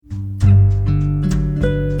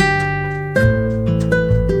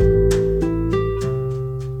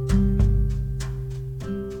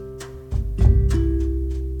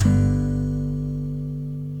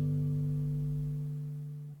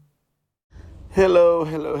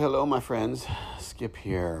Hello, my friends. Skip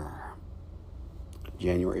here.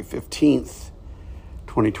 January 15th,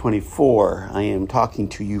 2024. I am talking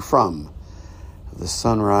to you from the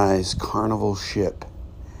Sunrise Carnival ship.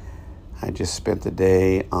 I just spent the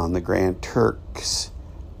day on the Grand Turks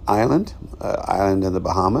island in the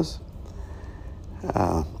Bahamas.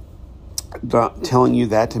 Not telling you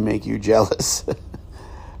that to make you jealous,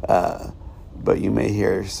 but you may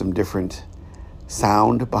hear some different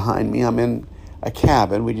sound behind me. I'm in a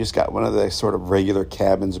cabin. We just got one of the sort of regular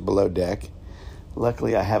cabins below deck.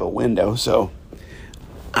 Luckily, I have a window, so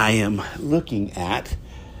I am looking at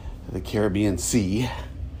the Caribbean Sea,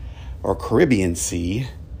 or Caribbean Sea,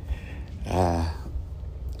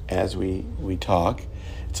 as we talk.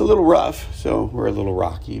 It's a little rough, so we're a little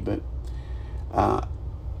rocky, but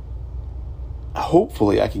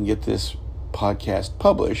hopefully I can get this podcast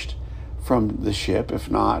published from the ship. If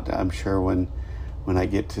not, I'm sure when I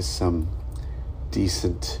get to some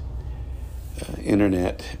decent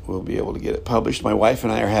internet, we'll be able to get it published. My wife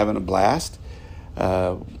and I are having a blast.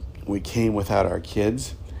 We came without our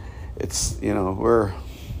kids.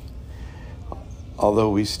 Although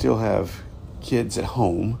we still have kids at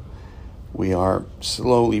home, we are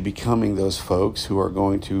slowly becoming those folks who are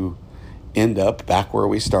going to end up back where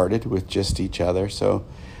we started with just each other. So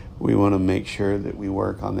we want to make sure that we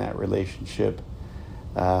work on that relationship,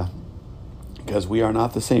 because we are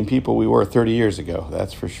not the same people we were 30 years ago,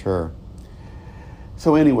 that's for sure.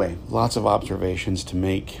 So anyway, lots of observations to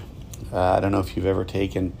make. I don't know if you've ever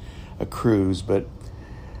taken a cruise, but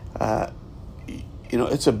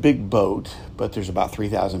it's a big boat, but there's about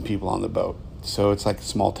 3,000 people on the boat. So it's like a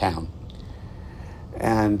small town.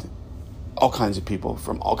 And all kinds of people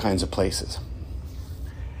from all kinds of places.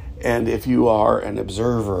 And if you are an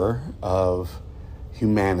observer of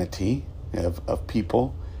humanity, of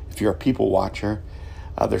people, if you're a people watcher,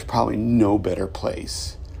 there's probably no better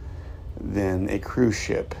place than a cruise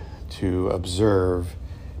ship to observe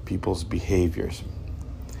people's behaviors.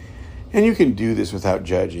 And you can do this without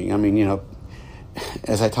judging. I mean,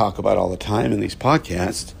 as I talk about all the time in these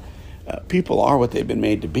podcasts, people are what they've been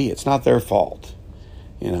made to be. It's not their fault,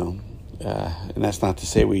 and that's not to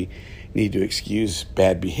say we need to excuse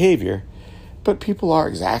bad behavior, but people are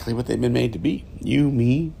exactly what they've been made to be. You,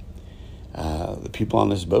 me, the people on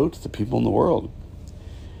this boat, the people in the world.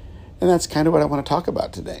 And that's kind of what I want to talk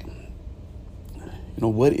about today.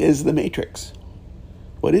 What is the Matrix?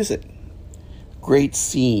 What is it? Great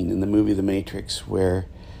scene in the movie The Matrix where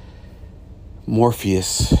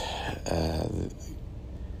Morpheus,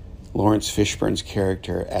 Lawrence Fishburne's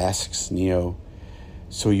character, asks Neo,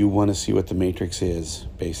 "So you want to see what the Matrix is,"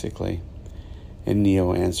 basically. And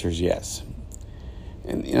Neo answers yes.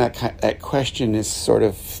 And that question has sort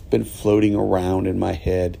of been floating around in my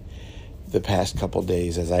head the past couple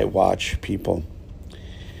days as I watch people.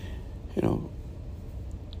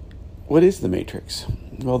 What is the Matrix?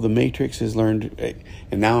 Well, the Matrix is learned,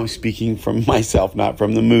 and now I'm speaking from myself, not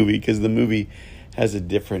from the movie, because the movie has a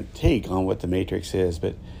different take on what the Matrix is.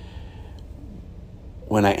 But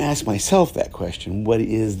when I ask myself that question, what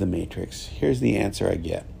is the Matrix? Here's the answer I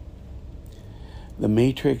get. The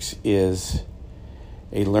Matrix is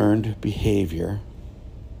a learned behavior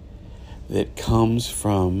that comes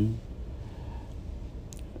from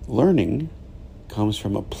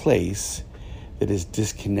a place that is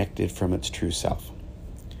disconnected from its true self.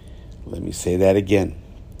 Let me say that again.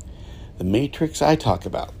 The Matrix I talk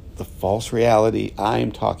about, the false reality I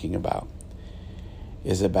am talking about,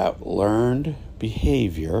 is about learned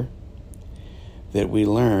behavior that we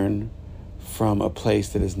learn from a place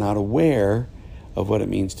that is not aware of what it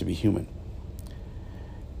means to be human.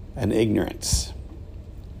 An ignorance.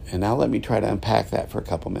 And now let me try to unpack that for a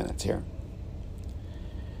couple minutes here.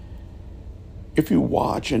 If you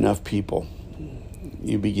watch enough people,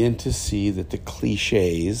 you begin to see that the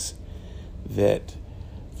cliches that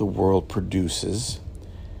the world produces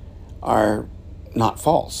are not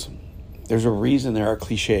false. There's a reason there are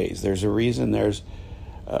cliches. There's a reason there's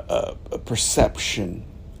a perception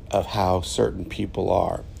of how certain people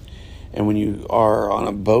are. And when you are on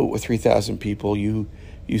a boat with 3,000 people, you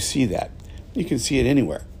see that. You can see it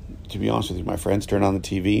anywhere. To be honest with you, my friends, turn on the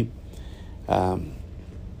TV.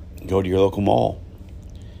 Go to your local mall.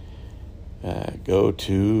 Go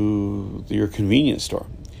to your convenience store.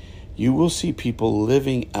 You will see people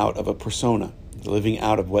living out of a persona, living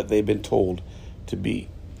out of what they've been told to be.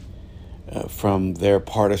 From their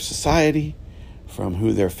part of society, from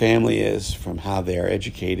who their family is, from how they are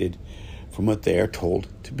educated, from what they are told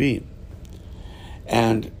to be.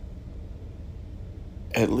 And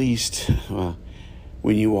at least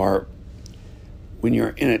when you're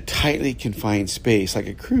in a tightly confined space like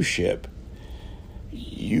a cruise ship,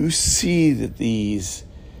 you see that these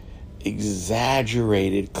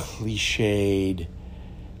exaggerated, cliched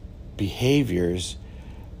behaviors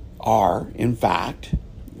are, in fact,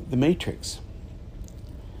 the matrix.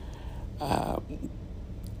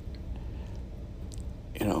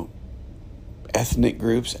 Ethnic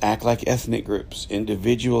groups act like ethnic groups.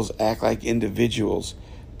 Individuals act like individuals.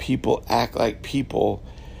 People act like people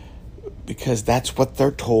because that's what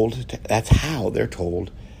they're told. That's how they're told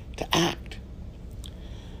to act.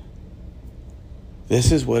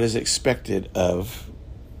 This is what is expected of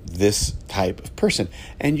this type of person.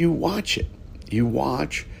 And you watch it. You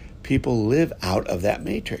watch people live out of that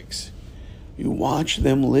matrix. You watch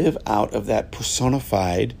them live out of that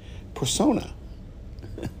personified persona.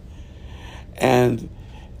 And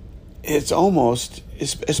it's almost,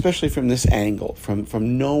 especially from this angle,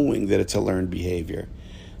 from knowing that it's a learned behavior,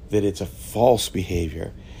 that it's a false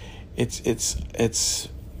behavior, it's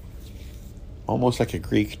almost like a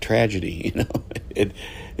Greek tragedy,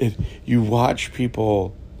 you watch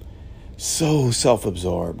people so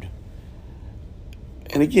self-absorbed.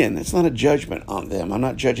 And again, it's not a judgment on them. I'm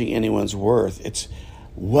not judging anyone's worth. It's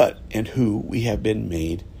what and who we have been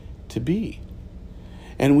made to be.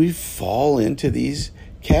 And we fall into these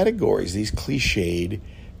categories, these cliched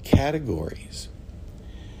categories.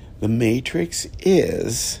 The matrix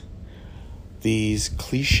is these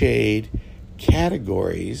cliched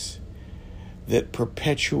categories that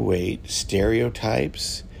perpetuate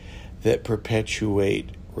stereotypes, that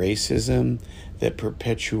perpetuate racism, that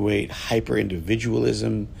perpetuate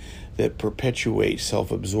hyper-individualism, that perpetuate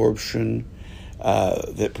self-absorption,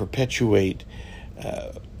 that perpetuate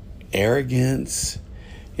arrogance.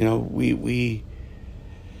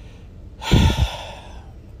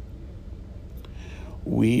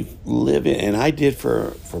 We live in, and I did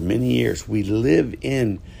for many years, we live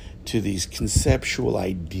in to these conceptual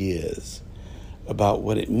ideas about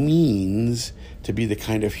what it means to be the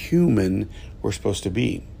kind of human we're supposed to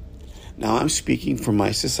be. Now, I'm speaking from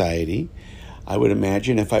my society. I would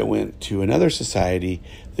imagine if I went to another society,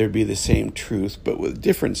 there'd be the same truth, but with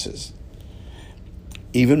differences.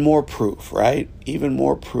 Even more proof, right? Even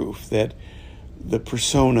more proof that the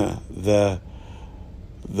persona, the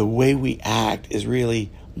way we act is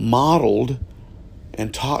really modeled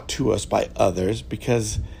and taught to us by others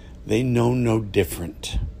because they know no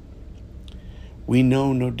different. We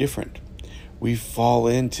know no different. We fall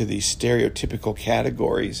into these stereotypical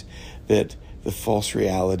categories that the false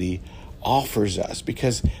reality offers us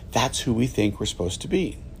because that's who we think we're supposed to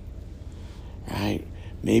be, right?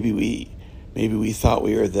 Maybe we thought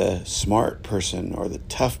we were the smart person or the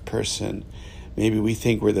tough person. Maybe we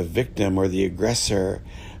think we're the victim or the aggressor.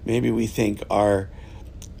 Maybe we think our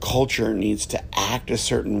culture needs to act a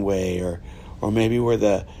certain way, or maybe we're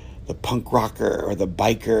the punk rocker or the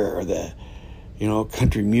biker or the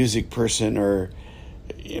country music person, or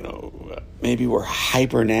maybe we're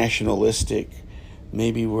hyper nationalistic.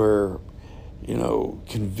 Maybe we're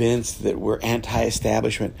convinced that we're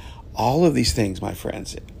anti-establishment. All of these things, my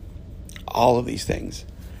friends, all of these things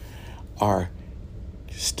are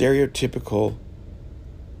stereotypical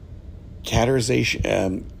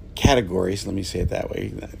categories, let me say it that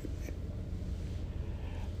way,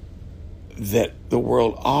 that the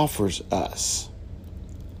world offers us.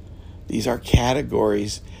 These are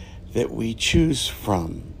categories that we choose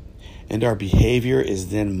from, and our behavior is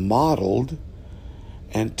then modeled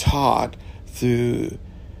and taught through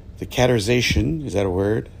the categorization, is that a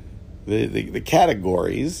word? The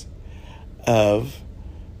categories of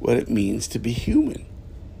what it means to be human.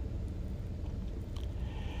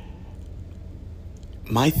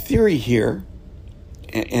 My theory here,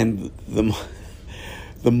 and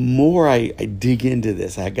the more I dig into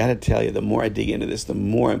this, I got to tell you, the more I dig into this, the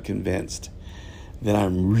more I'm convinced that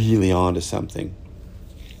I'm really onto something,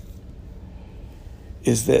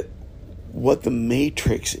 is that what the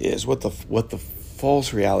matrix is, what the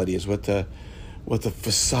false reality is, what the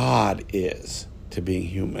facade is to being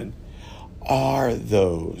human, are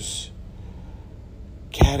those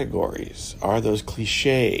categories, are those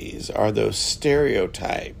cliches, are those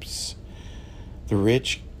stereotypes. The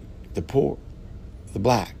rich, the poor, the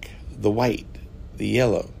black, the white, the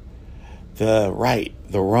yellow, the right,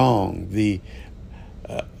 the wrong,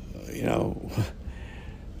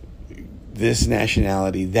 this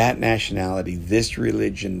nationality, that nationality, this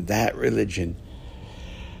religion, that religion.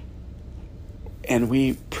 And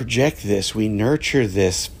we project this, we nurture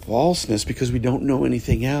this falseness because we don't know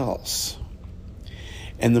anything else.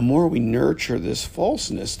 And the more we nurture this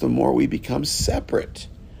falseness, the more we become separate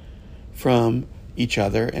from each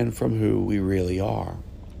other and from who we really are.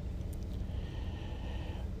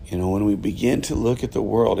 When we begin to look at the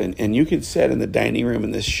world, and you can sit in the dining room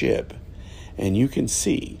in this ship, and you can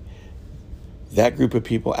see that group of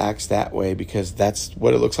people acts that way because that's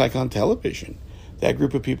what it looks like on television. That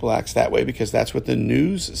group of people acts that way because that's what the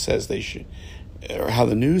news says they should, or how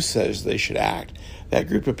the news says they should act. That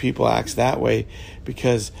group of people acts that way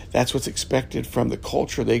because that's what's expected from the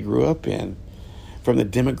culture they grew up in, from the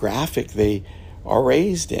demographic they are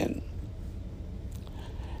raised in.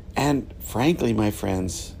 And frankly, my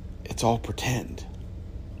friends, it's all pretend.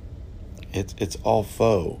 It's all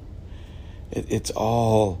faux. It's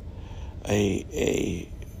all an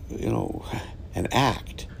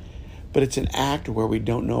act. But it's an act where we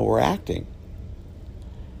don't know we're acting.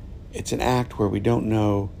 It's an act where we don't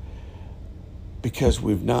know because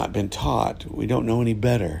we've not been taught. We don't know any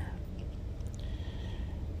better.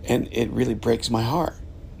 And it really breaks my heart.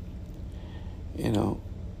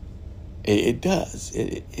 It does.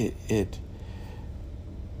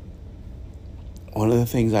 One of the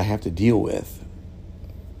things I have to deal with,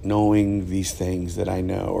 knowing these things that I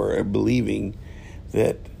know, or believing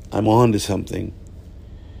that I'm on to something,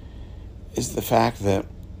 is the fact that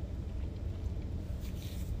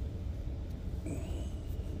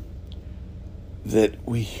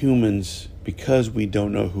we humans, because we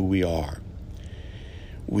don't know who we are,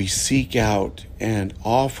 we seek out and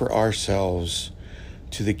offer ourselves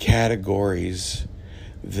to the categories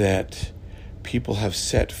that people have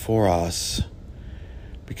set for us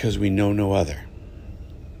because we know no other.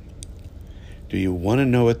 Do you want to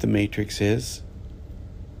know what the Matrix is?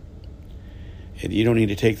 And you don't need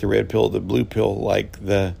to take the red pill, the blue pill, like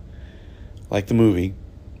the movie.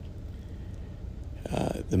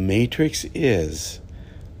 The Matrix is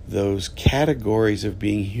those categories of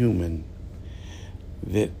being human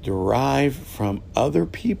that derive from other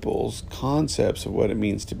people's concepts of what it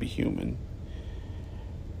means to be human,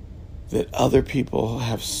 that other people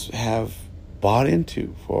have bought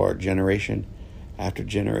into for generation after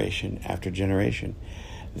generation after generation,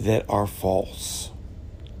 that are false.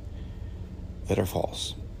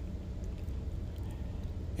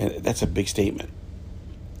 And that's a big statement.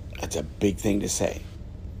 That's a big thing to say.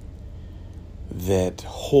 That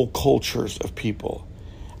whole cultures of people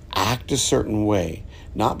act a certain way,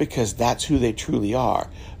 not because that's who they truly are,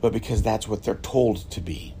 but because that's what they're told to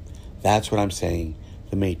be. That's what I'm saying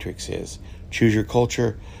the Matrix is. Choose your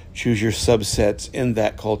culture, choose your subsets in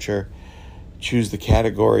that culture, choose the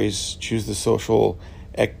categories, choose the social,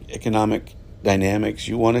 economic dynamics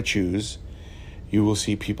you want to choose. You will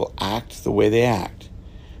see people act the way they act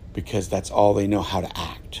because that's all they know how to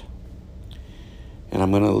act. And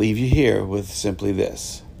I'm going to leave you here with simply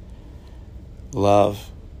this. Love,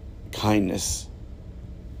 kindness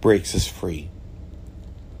breaks us free.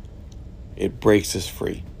 It breaks us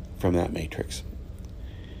free from that matrix.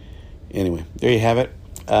 Anyway, there you have it.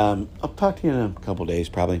 I'll talk to you in a couple days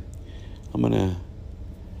probably. I'm gonna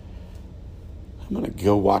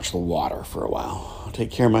go watch the water for a while.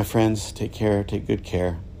 Take care, my friends. Take care. Take good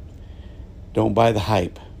care. Don't buy the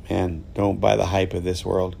hype, man. Don't buy the hype of this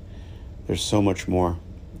world. There's so much more.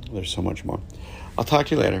 I'll talk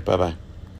to you later. Bye-bye.